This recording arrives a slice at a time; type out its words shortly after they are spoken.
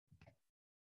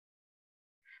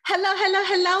Hello, hello,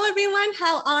 hello, everyone.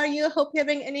 How are you? Hope you're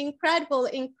having an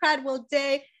incredible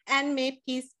day, and may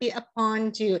peace be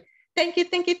upon you. Thank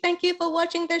you for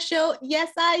watching the show. Yes,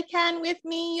 I can. With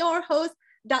me, your host,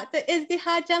 Dr.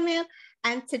 Izdiha Jamil.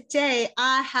 And today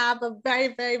I have a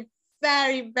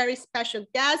very special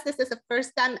guest. This is the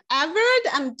first time ever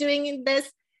that I'm doing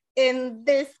this in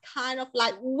this kind of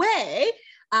like way.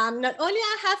 Not only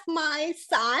I have my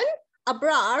son,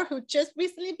 Abrar, who just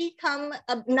recently become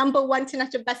a #1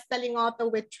 international best-selling author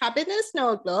with Traveling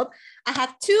Snow Globe. I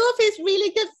have two of his really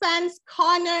good friends,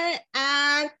 Connor,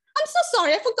 and I'm so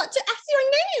sorry, I forgot to ask your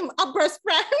name, Abrar's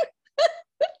friend.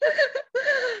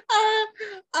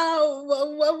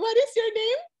 What is your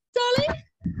name, darling?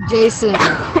 Jason.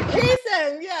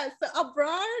 Jason, yes. So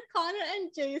Abrar, Connor,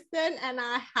 and Jason, and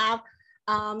I have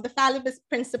the fabulous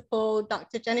principal,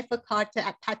 Dr. Jennifer Carter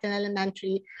at Patton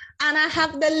Elementary. And I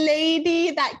have the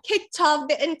lady that kicked off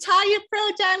the entire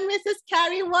program, Mrs.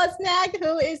 Carrie Wozniak,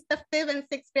 who is the 5th and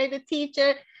 6th grade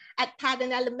teacher at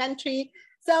Patton Elementary.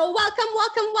 So welcome,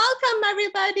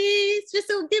 everybody. Just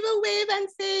to give a wave and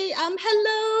say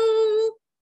hello.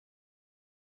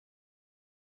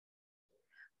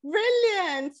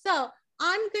 Brilliant. So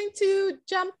I'm going to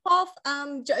jump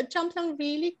on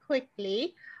really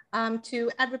quickly to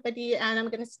everybody, and I'm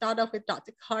going to start off with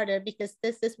Dr. Carter because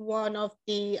this is one of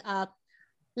the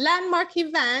landmark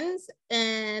events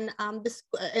in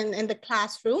the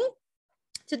classroom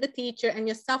to the teacher and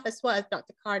yourself as well as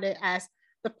Dr. Carter as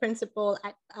the principal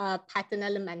at Patton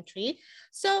Elementary.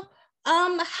 So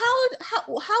how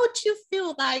do you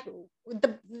feel like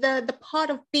the part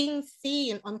of being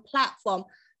seen on platform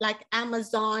like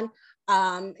Amazon,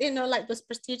 like those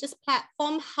prestigious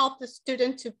platforms help the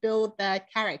student to build their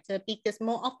character? Because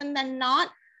more often than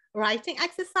not, writing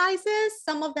exercises,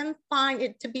 some of them find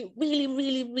it to be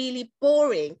really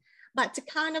boring, but to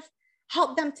kind of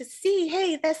help them to see,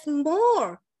 hey, there's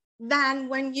more than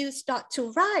when you start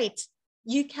to write.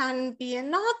 You can be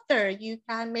an author, you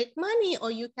can make money,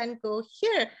 or you can go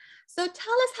here. So tell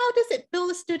us, how does it build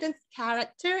a student's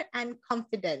character and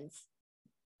confidence?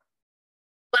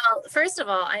 Well, first of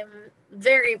all, I'm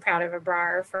very proud of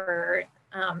Abrar for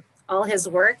all his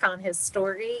work on his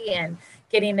story and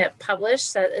getting it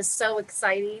published. That is so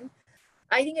exciting.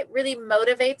 I think it really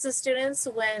motivates the students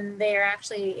when they are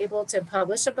actually able to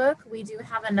publish a book. We do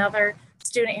have another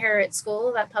student here at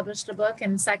school that published a book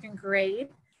in 2nd grade.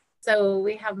 So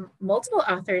we have multiple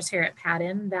authors here at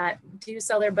Patton that do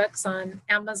sell their books on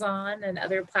Amazon and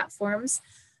other platforms.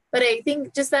 But I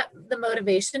think just that the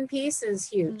motivation piece is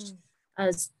huge.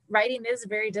 Writing is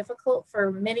very difficult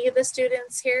for many of the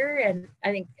students here, and I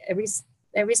think every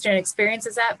student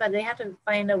experiences that, but they have to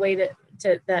find a way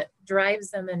to that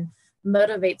drives them and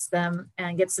motivates them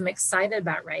and gets them excited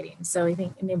about writing. So I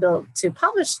think being able to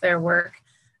publish their work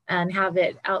and have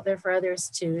it out there for others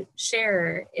to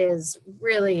share is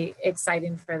really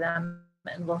exciting for them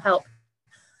and will help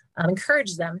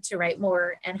encourage them to write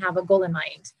more and have a goal in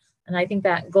mind. And I think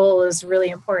that goal is really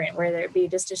important, whether it be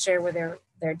just to share with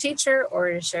their teacher or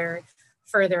to share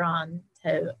further on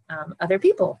to other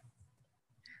people.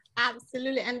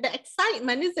 Absolutely. And the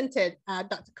excitement, isn't it,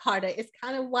 Dr. Carter, is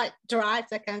kind of what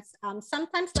drives against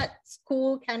sometimes that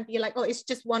school can be like, oh, it's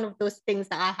just one of those things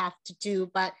that I have to do,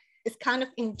 but it's kind of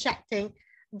injecting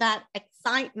that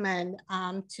excitement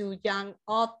to young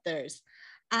authors.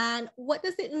 And what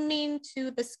does it mean to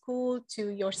the school, to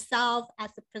yourself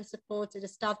as a principal, to the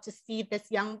staff, to see these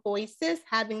young voices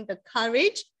having the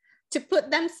courage to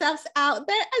put themselves out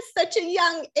there at such a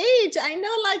young age? I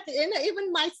know,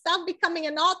 even myself becoming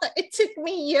an author, it took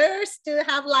me years to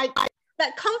have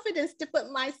that confidence to put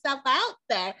myself out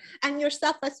there, and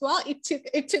yourself as well.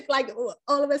 It took like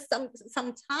all of us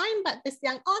some time, but these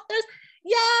young authors,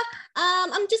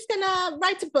 I'm just gonna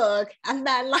write a book, and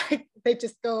then they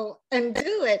just go and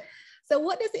do it. So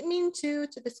what does it mean to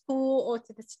the school or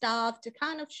to the staff to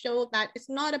kind of show that it's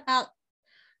not about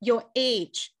your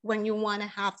age when you want to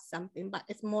have something, but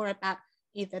it's more about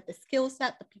either the skill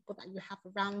set, the people that you have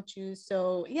around you?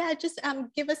 So just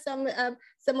give us some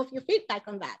of your feedback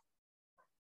on that.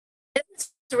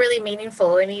 It's really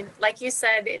meaningful. I mean, like you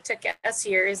said, it took us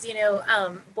years.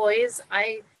 Boys,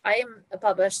 I am a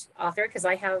published author because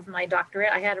I have my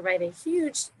doctorate. I had to write a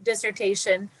huge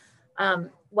dissertation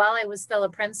while I was still a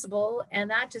principal,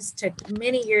 and that just took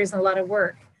many years and a lot of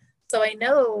work. So I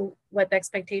know what the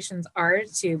expectations are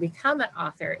to become an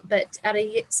author, but at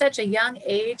such a young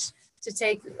age, to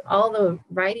take all the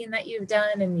writing that you've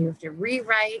done and you have to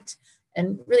rewrite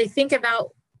and really think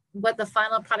about what the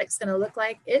final product's going to look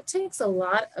like, it takes a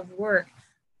lot of work,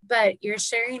 but you're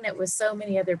sharing it with so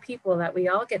many other people that we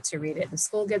all get to read it. The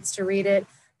school gets to read it,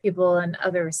 people in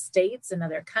other states and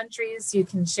other countries. You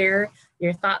can share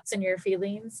your thoughts and your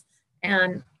feelings.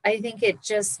 And I think it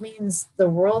just means the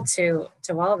world to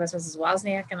all of us, Mrs.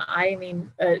 Wozniak and I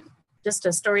mean, just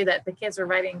a story that the kids were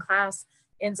writing in class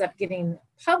ends up getting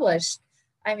published.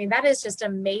 I mean, that is just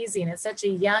amazing at such a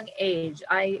young age.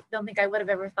 I don't think I would have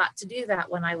ever thought to do that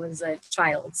when I was a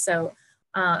child. So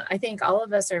I think all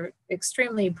of us are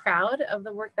extremely proud of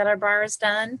the work that our bar has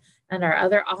done and our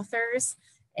other authors.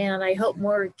 And I hope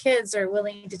more kids are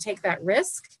willing to take that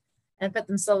risk and put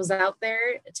themselves out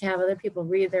there to have other people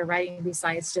read their writing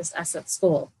besides just us at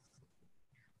school.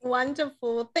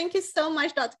 Wonderful. Thank you so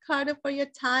much, Dr. Carter, for your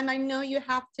time. I know you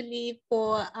have to leave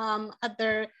for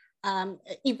other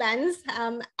events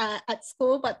at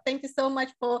school, but thank you so much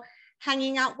for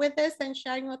hanging out with us and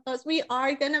sharing your thoughts. We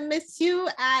are going to miss you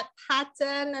at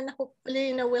Patton, and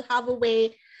hopefully, we'll have a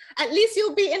way. At least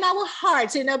you'll be in our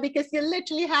hearts, because you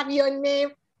literally have your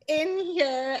name in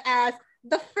here as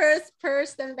the first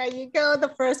person that you go, the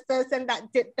first person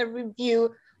that did the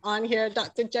review on here,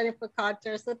 Dr. Jennifer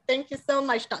Carter. So thank you so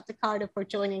much, Dr. Carter, for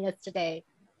joining us today.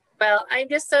 Well, I'm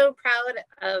just so proud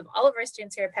of all of our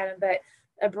students here at Patton, but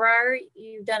Abrar,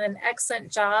 you've done an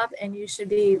excellent job, and you should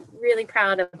be really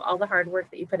proud of all the hard work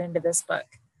that you put into this book.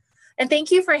 And thank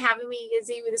you for having me,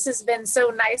 Izzy. This has been so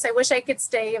nice. I wish I could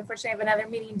stay. Unfortunately, I have another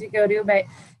meeting to go to, but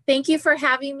thank you for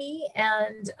having me.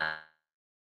 And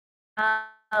I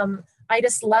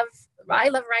love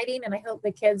writing, and I hope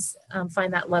the kids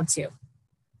find that love too.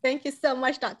 Thank you so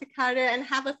much, Dr. Carter, and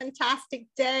have a fantastic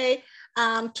day.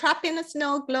 Trapped in a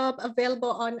Snow Globe, available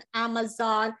on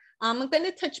Amazon. I'm going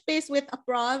to touch base with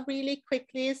Abrar really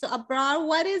quickly. So Abrar,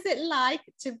 what is it like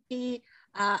to be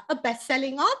a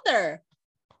best-selling author?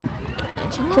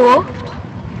 It's cool.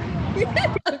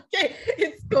 Okay,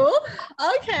 it's cool.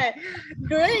 Okay,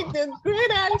 great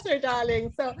answer,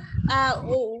 darling. So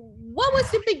what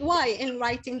was your big why in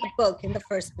writing the book in the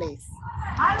first place?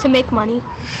 To make money.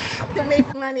 To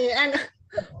make money. And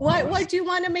why do you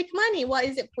want to make money? What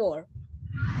is it for?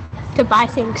 To buy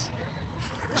things.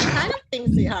 What kind of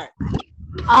things, sweetheart?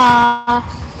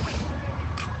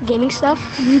 Gaming stuff.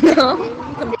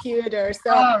 Computer.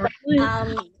 So,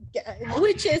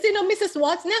 which is, Mrs.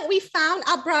 Wozniak, we found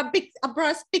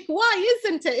Abrar's big why,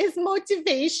 isn't it? Is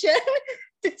motivation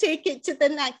to take it to the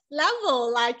next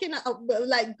level,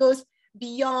 like goes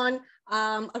beyond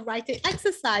a writing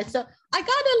exercise. So I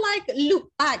gotta loop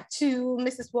back to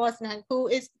Mrs. Wozniak, who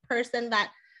is the person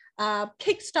that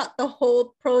kickstart the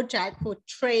whole project, who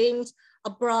trained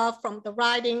Abrar from the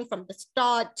writing, from the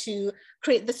start, to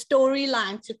create the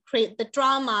storyline, to create the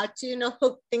drama, to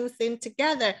hook things in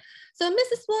together. So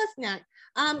Mrs. Wozniak,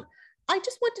 I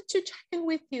just wanted to check in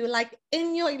with you, like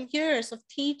in your years of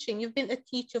teaching, you've been a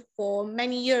teacher for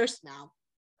many years now.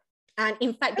 And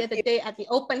in fact, the other day at the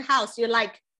open house, you're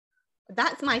like,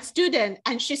 that's my student,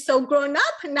 and she's so grown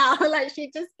up now. Like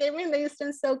she just came in, the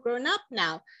student's so grown up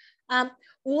now.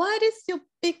 What is your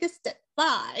biggest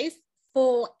advice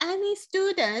for any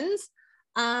students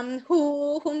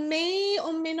who may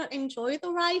or may not enjoy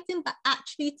the writing, but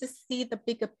actually to see the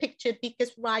bigger picture?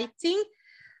 Because writing,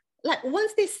 like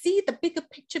once they see the bigger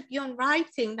picture beyond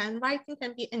writing, then writing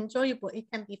can be enjoyable, it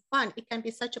can be fun, it can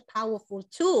be such a powerful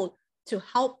tool to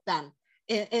help them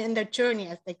in their journey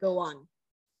as they go on.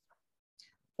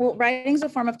 Well, writing is a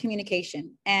form of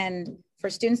communication, and for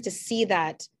students to see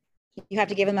that, you have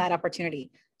to give them that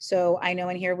opportunity. So I know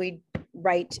in here we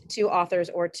write to authors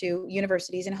or to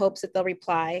universities in hopes that they'll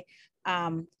reply.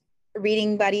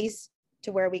 Reading buddies,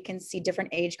 to where we can see different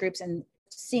age groups and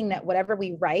seeing that whatever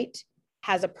we write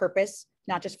has a purpose,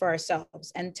 not just for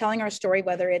ourselves, and telling our story,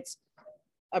 whether it's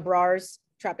Abrar's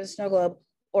Trapped in a Snow Globe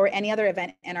or any other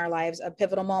event in our lives, a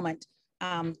pivotal moment,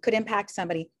 could impact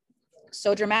somebody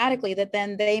so dramatically that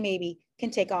then they maybe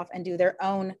can take off and do their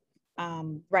own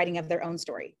writing of their own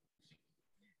story.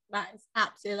 That's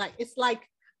absolutely it's like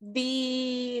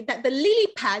the lily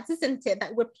pads, isn't it?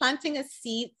 That we're planting a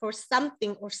seed for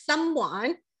something or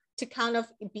someone to kind of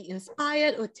be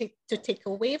inspired or to take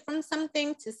away from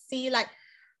something, to see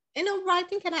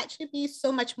writing can actually be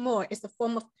so much more. It's a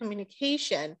form of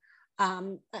communication.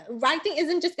 Writing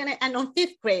isn't just going to end on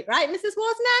 5th grade, right, Mrs.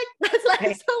 Wozniak?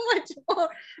 That's so much more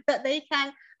that they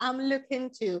can look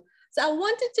into. So I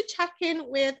wanted to check in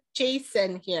with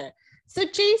Jason here. So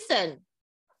Jason,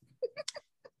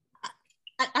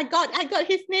 I got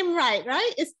his name right?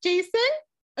 It's Jason?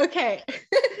 Okay.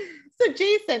 So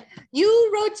Jason,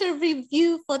 you wrote a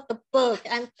review for the book,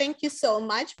 and thank you so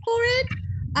much for it.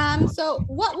 So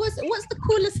what's the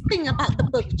coolest thing about the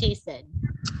book, Jason?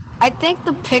 I think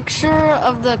the picture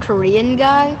of the Korean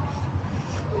guy.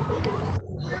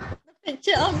 The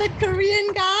picture of the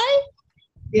Korean guy?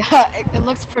 Yeah, it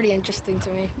looks pretty interesting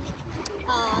to me.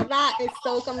 That is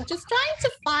so cool. I'm just trying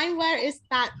to find where is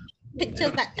that picture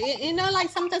that like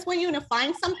sometimes when you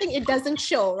find something, it doesn't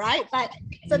show, right? But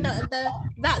so the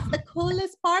that's the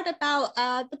coolest part about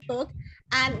the book.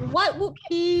 And what would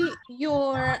be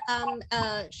your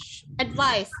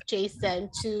advice, Jason,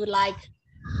 to like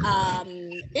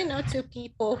to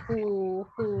people who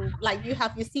like you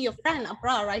see your friend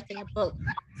abroad writing a book.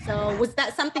 So was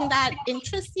that something that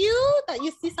interests you, that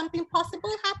you see something possible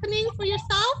happening for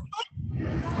yourself?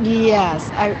 Yes,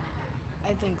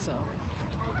 I think so.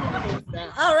 I do think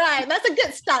so. All right, that's a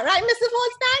good start, right, Mrs.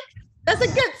 Wozniak? That's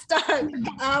a good start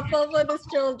for these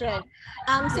children.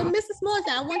 So Mrs.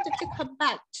 Mozart, I wanted to come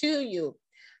back to you.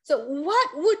 So what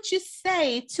would you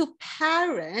say to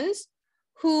parents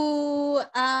who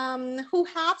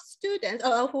have students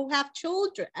or who have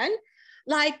children,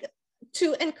 like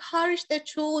to encourage their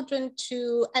children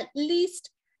to at least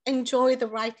enjoy the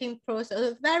writing process, or at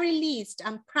the very least,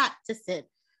 and practice it,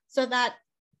 so that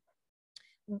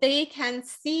they can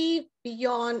see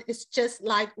beyond it's just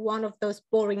like one of those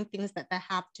boring things that they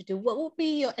have to do? What would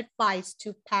be your advice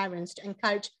to parents to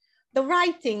encourage the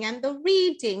writing and the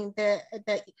reading,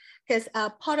 because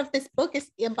part of this book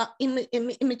is about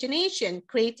imagination,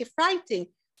 creative writing,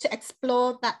 to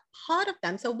explore that part of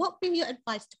them. So what would be your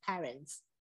advice to parents?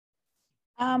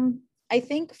 I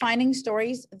think finding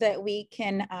stories that we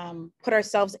can put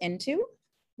ourselves into,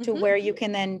 to where you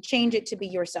can then change it to be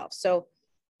yourself. So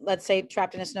let's say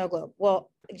Trapped in a Snow Globe.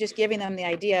 Well, just giving them the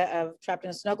idea of Trapped in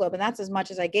a Snow Globe, and that's as much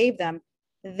as I gave them.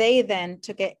 They then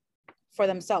took it for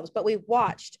themselves. But we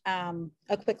watched a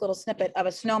quick little snippet of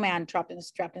a snowman trapped in a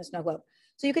snow globe.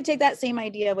 So you could take that same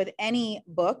idea with any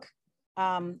book,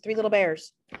 Three Little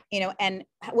Bears, and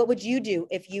what would you do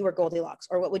if you were Goldilocks,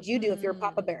 or what would you do if you're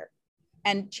Papa Bear,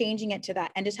 and changing it to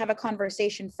that, and just have a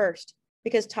conversation first,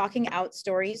 because talking out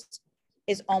stories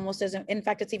is almost as, in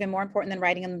fact, it's even more important than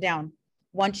writing them down.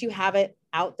 Once you have it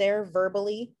out there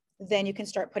verbally, then you can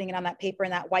start putting it on that paper,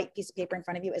 and that white piece of paper in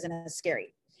front of you isn't as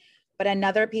scary. But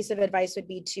another piece of advice would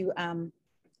be to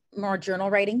more journal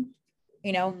writing.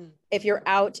 If you're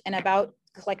out and about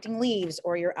collecting leaves,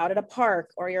 or you're out at a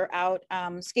park, or you're out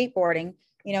skateboarding,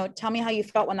 tell me how you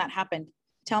felt when that happened.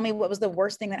 Tell me what was the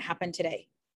worst thing that happened today.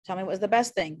 Tell me what was the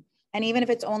best thing. And even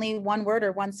if it's only one word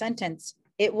or one sentence,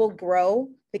 it will grow,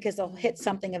 because they'll hit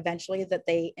something eventually that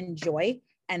they enjoy,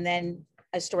 and then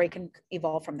a story can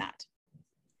evolve from that.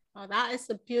 Oh, that is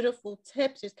a beautiful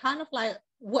tip. It's kind of like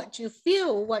what you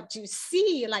feel, what you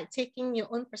see, like taking your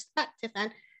own perspective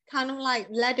and kind of like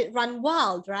let it run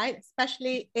wild, right?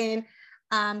 Especially in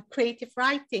creative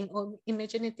writing or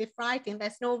imaginative writing.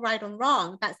 There's no right or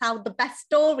wrong. That's how the best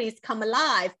stories come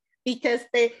alive, because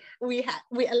we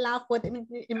allow for the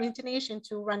imagination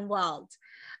to run wild.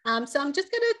 So I'm just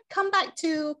going to come back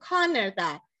to Connor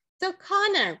there. So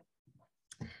Connor,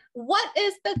 what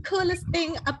is the coolest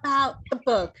thing about the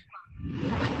book?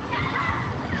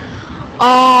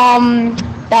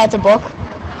 That's a book.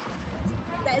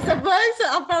 That's a book,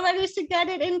 so Abrar managed to get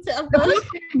it into a book.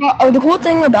 The cool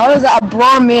thing about it is that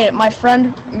Abrar made it. My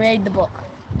friend made the book.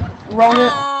 Wrote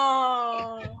it.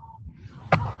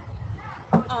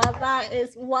 Oh, that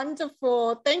is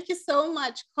wonderful. Thank you so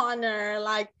much, Connor.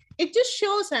 Like, it just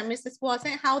shows her, Mrs.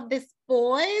 Watson, how these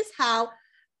boys, how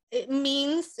it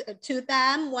means to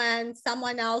them when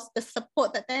someone else, the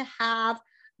support that they have,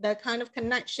 the kind of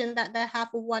connection that they have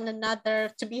with one another,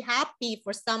 to be happy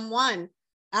for someone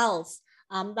else.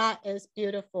 That is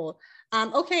beautiful.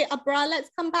 Okay, Abrar, let's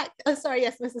come back. Oh, sorry,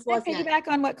 yes, Mrs. Watson. Can I piggyback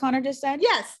on what Connor just said?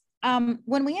 Yes.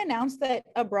 When we announced that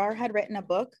Abrar had written a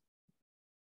book,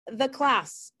 the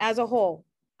class as a whole,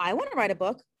 I want to write a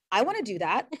book. I want to do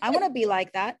that. I want to be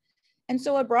like that. And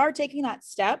so Abrar taking that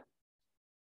step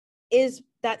is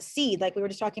that seed, like we were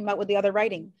just talking about with the other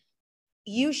writing.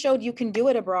 You showed you can do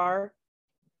it, Abrar.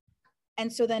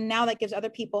 And so then now that gives other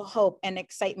people hope and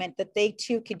excitement that they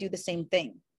too could do the same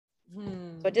thing.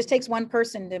 So it just takes one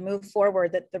person to move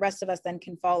forward that the rest of us then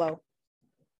can follow.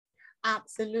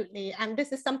 Absolutely. And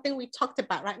this is something we talked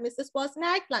about, right, Mrs.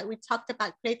 Wozniak? Like, we talked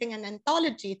about creating an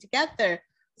anthology together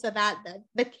so that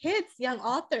the kids, young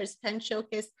authors, can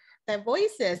showcase their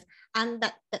voices, and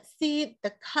that see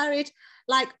the courage.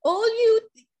 Like, all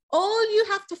you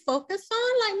have to focus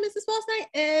on, like Mrs. Wozniak,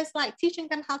 is like teaching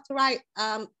them how to write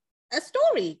a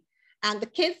story. And the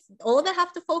kids, all they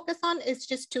have to focus on is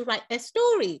just to write their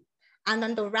story. And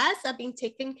then the rest are being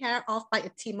taken care of by a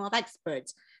team of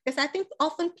experts. Because I think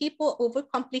often people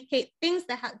overcomplicate things.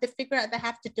 They figure out they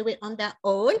have to do it on their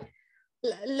own.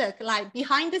 Look, like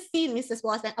behind the scene, Mrs.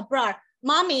 Watson, Abrar,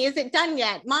 Mommy, is it done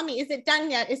yet? Mommy, is it done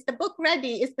yet? Is the book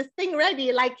ready? Is the thing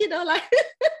ready? Like, you know, like,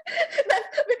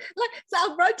 so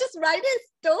I'll just write a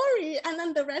story, and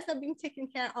then the rest are being taken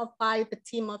care of by the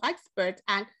team of experts.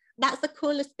 And that's the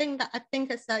coolest thing that I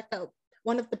think is like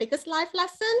one of the biggest life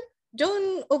lessons.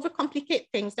 Don't overcomplicate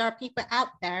things. There are people out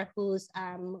there who's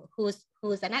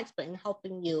an expert in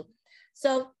helping you.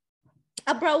 So,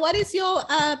 Abrar, what is your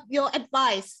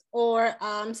advice or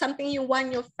something you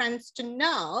want your friends to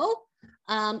know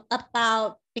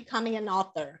about becoming an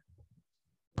author?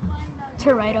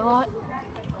 To write a lot.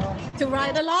 To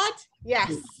write a lot?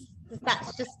 Yes.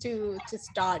 That's just to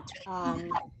start.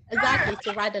 Exactly,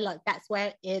 to write a lot. That's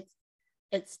where it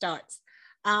starts.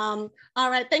 All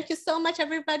right, thank you so much,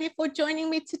 everybody, for joining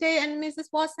me today. And Mrs.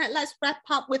 Wasnet, let's wrap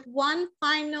up with one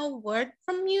final word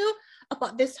from you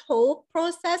about this whole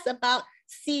process, about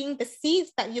seeing the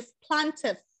seeds that you've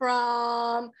planted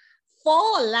from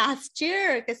fall last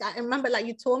year. Because I remember, like,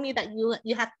 you told me that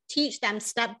you have to teach them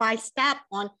step by step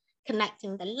on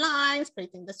connecting the lines,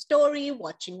 creating the story,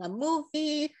 watching a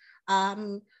movie,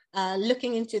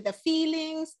 looking into the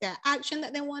feelings, the action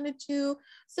that they want to do.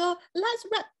 So let's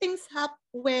wrap things up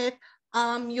with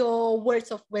your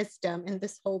words of wisdom in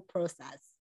this whole process.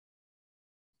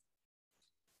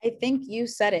 I think you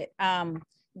said it,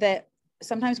 that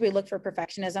sometimes we look for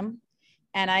perfectionism.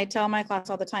 And I tell my class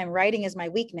all the time, writing is my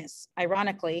weakness.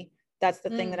 Ironically, that's the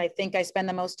thing that I think I spend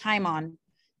the most time on,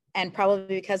 and probably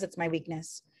because it's my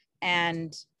weakness.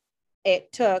 And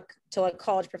it took till a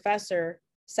college professor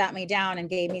sat me down and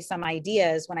gave me some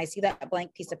ideas when I see that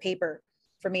blank piece of paper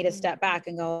for me to step back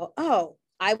and go, oh,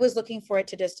 I was looking for it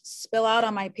to just spill out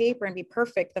on my paper and be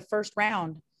perfect the first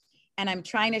round. And I'm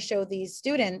trying to show these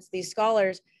students, these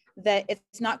scholars, that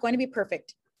it's not going to be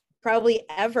perfect, probably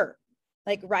ever.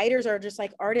 Like, writers are just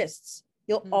like artists.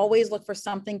 You'll always look for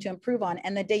something to improve on.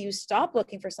 And the day you stop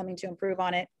looking for something to improve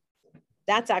on it,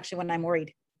 that's actually when I'm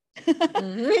worried.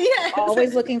 Yes.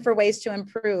 Always looking for ways to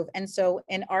improve. And so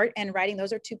in art and writing,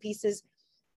 those are two pieces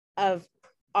of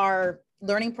our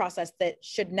learning process that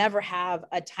should never have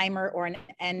a timer or an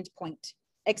end point,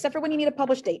 except for when you need a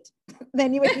publish date.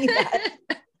 Then you would need that.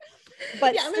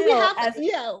 But yeah,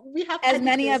 still, we have as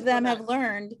many of them have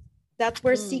learned, that's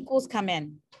where sequels come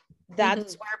in.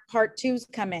 That's where part twos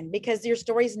come in, because your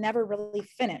story's never really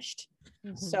finished.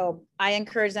 So I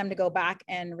encourage them to go back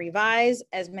and revise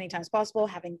as many times as possible,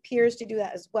 having peers to do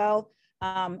that as well.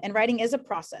 And writing is a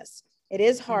process. It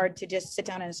is hard to just sit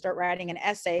down and start writing an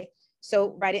essay.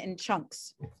 So write it in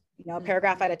chunks, you know, a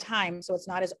paragraph at a time, so it's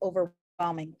not as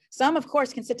overwhelming. Some, of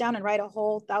course, can sit down and write a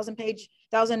whole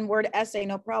 1,000-word essay,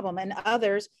 no problem. And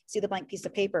others see the blank piece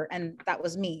of paper, and that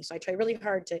was me. So I try really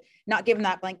hard to not give them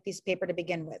that blank piece of paper to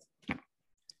begin with.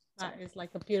 That is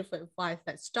like a beautiful advice,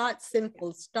 that start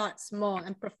simple, start small.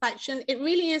 And perfection, it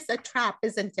really is a trap,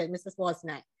 isn't it, Mrs.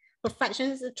 Wasnet?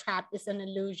 Perfection is a trap, it's an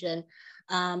illusion.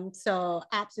 So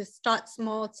absolutely start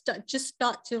small, just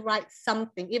start to write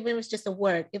something, even if it's just a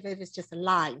word, even if it's just a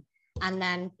line, and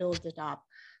then build it up.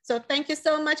 So thank you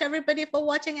so much, everybody, for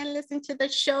watching and listening to the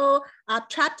show.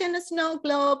 Trapped in a Snow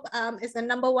Globe is a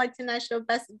 #1 international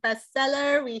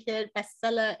bestseller. We hit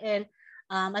bestseller in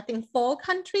I think 4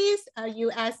 countries,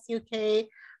 US, UK,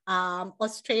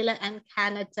 Australia, and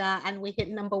Canada. And we hit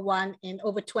 #1 in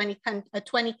over 20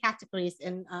 categories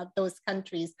in those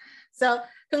countries. So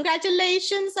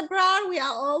congratulations, Abrar. We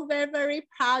are all very, very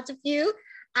proud of you.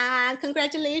 And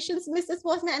congratulations, Mrs.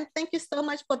 Wasnet. And thank you so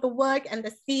much for the work and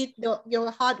the seed,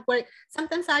 your hard work.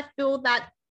 Sometimes I feel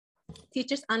that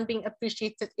teachers aren't being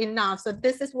appreciated enough. So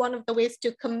this is one of the ways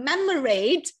to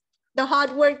commemorate the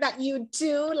hard work that you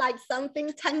do, like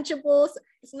something tangible.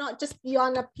 It's not just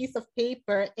beyond a piece of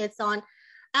paper. It's on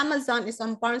Amazon, it's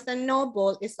on Barnes and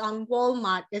Noble, it's on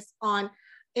Walmart, it's on,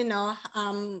 you know,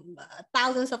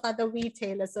 thousands of other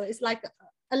retailers. So it's like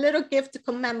a little gift to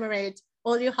commemorate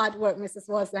all your hard work, Mrs.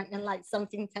 Wasnet, and like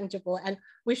something tangible. And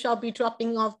we shall be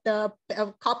dropping off the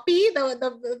copy,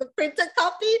 the printed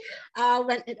copy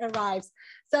when it arrives.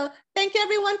 So thank you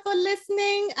everyone for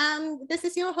listening. This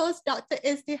is your host, Dr.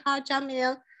 Izdihar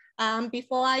Jamil.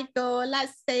 Before I go,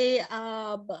 let's say,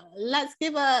 let's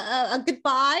give a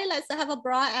goodbye. Let's have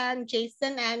Abrar and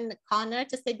Jason and Connor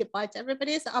to say goodbye to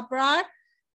everybody. So Abrar,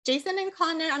 Jason and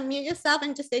Connor, unmute yourself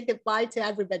and just say goodbye to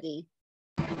everybody.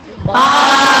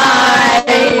 Bye.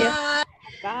 Bye.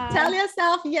 Bye. Tell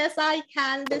yourself, yes, I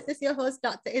can. This is your host,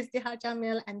 Dr. Izdihar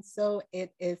Jamil, and so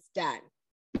it is done.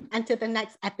 Until the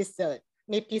next episode,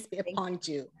 may peace be upon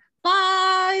you.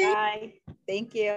 Bye. Bye. Thank you.